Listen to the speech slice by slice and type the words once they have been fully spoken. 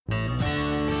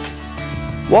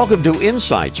Welcome to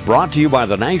Insights, brought to you by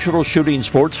the National Shooting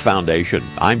Sports Foundation.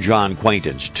 I'm John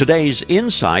Quaintance. Today's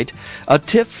Insight, a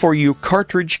tip for you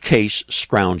cartridge case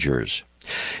scroungers.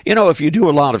 You know, if you do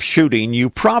a lot of shooting, you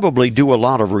probably do a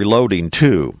lot of reloading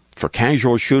too. For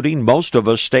casual shooting, most of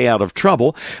us stay out of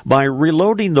trouble by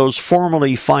reloading those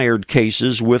formerly fired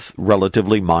cases with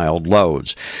relatively mild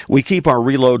loads. We keep our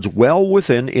reloads well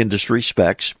within industry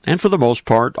specs, and for the most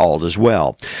part, all is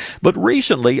well. But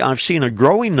recently, I've seen a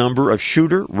growing number of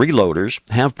shooter reloaders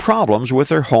have problems with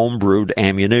their home-brewed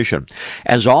ammunition.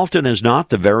 As often as not,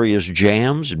 the various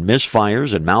jams,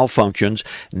 misfires, and malfunctions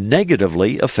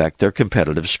negatively affect their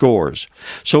competitive scores.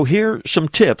 So here are some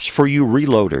tips for you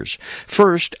reloaders.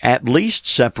 First, at least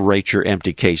separate your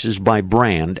empty cases by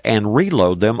brand and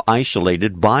reload them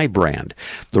isolated by brand.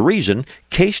 The reason,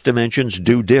 case dimensions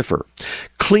do differ.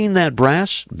 Clean that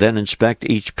brass, then inspect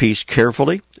each piece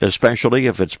carefully, especially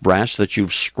if it's brass that you've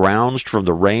scrounged from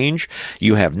the range.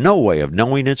 You have no way of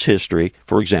knowing its history,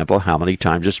 for example, how many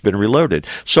times it's been reloaded.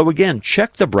 So again,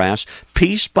 check the brass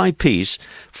piece by piece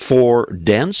for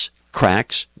dents,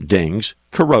 cracks, dings,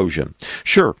 corrosion.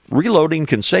 Sure, reloading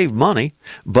can save money,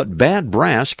 but bad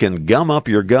brass can gum up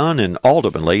your gun, and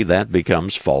ultimately that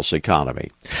becomes false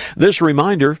economy. This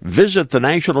reminder, visit the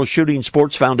National Shooting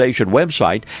Sports Foundation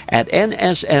website at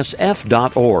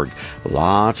nssf.org.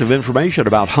 Lots of information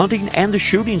about hunting and the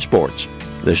shooting sports.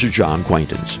 This is John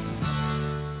Quaintance.